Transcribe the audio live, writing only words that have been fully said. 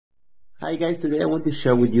Hi guys, today I want to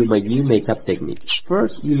share with you my new makeup technique.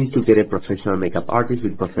 First, you need to get a professional makeup artist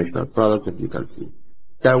with professional products, as you can see.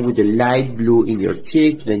 Start with the light blue in your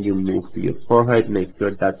cheeks, then you move to your forehead, make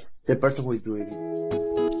sure that the person who is doing it.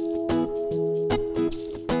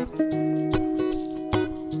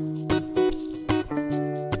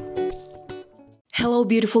 Hello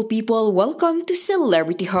beautiful people! Welcome to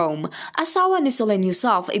Celebrity Home. Asawa ni Solenn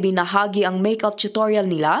Heussaff ibinahagi ang makeup tutorial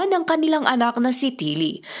nila ng kanilang anak na si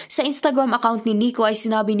Tili. Sa Instagram account ni Nico ay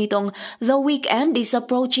sinabi nitong, "The weekend is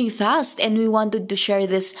approaching fast and we wanted to share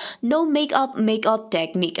this no makeup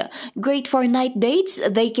technique. Great for night dates,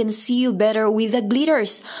 they can see you better with the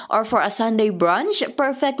glitters. Or for a Sunday brunch,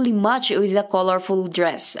 perfectly match with the colorful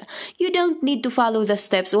dress. You don't need to follow the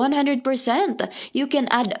steps 100%. You can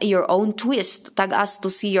add your own twist. Tag us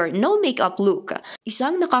to see your no makeup look."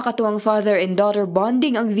 Isang nakakatuwang father and daughter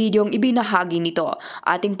bonding ang videong ibinahagi nito.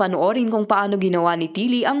 Ating panoorin kung paano ginawa ni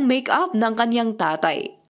Tili ang makeup ng kanyang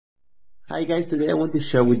tatay. Hi guys, today I want to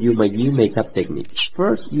share with you my new makeup technique.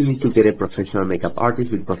 First, you need to get a professional makeup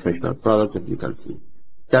artist with professional products, as you can see.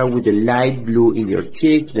 Start with the light blue in your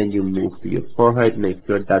cheeks, then you move to your forehead, make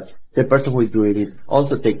sure that the person who is doing it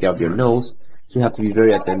also take care of your nose. You have to be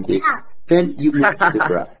very attentive. Then you move to the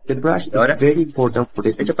brush. The brush is very important for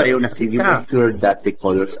this. You make sure that the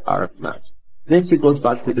colors are matched. Then she goes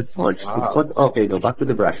back to the sponge. Okay, go back to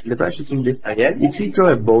the brush. The brush is in this. If you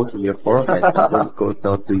draw a bow in your forehead, then it goes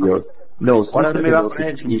down to your nose.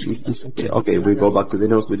 Okay, we go back to the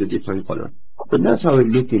nose with a different color. But that's how we're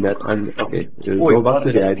looking at. And okay, go back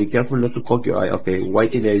to the eye. Be careful not to poke your eye. Okay,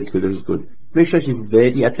 white in there is good. Is good. Make sure she's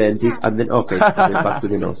very attentive. And then okay, then back to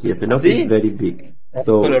the nose. Yes, the nose is very big.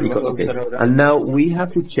 So okay, and now we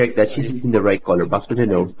have to check that she's using the right color. Back to the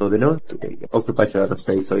nose. So the nose occupies a lot of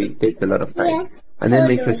space, so it takes a lot of time. And then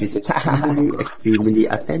make sure she's extremely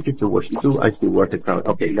attentive to what she do and she wears the crown.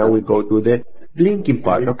 Okay, now we go to the blinking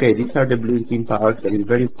part. Okay, these are the blinking parts. That is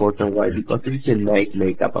very important. Why? Because this is a night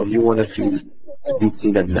makeup, and you want to see this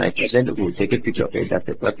scene at night. And then we'll take a picture. Okay, that's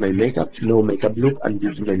it. That's my makeup, no makeup look, and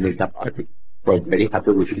this is my makeup artist. So I'm very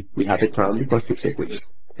happy with it. We have a crown because she's a queen.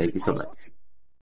 Thank you so much.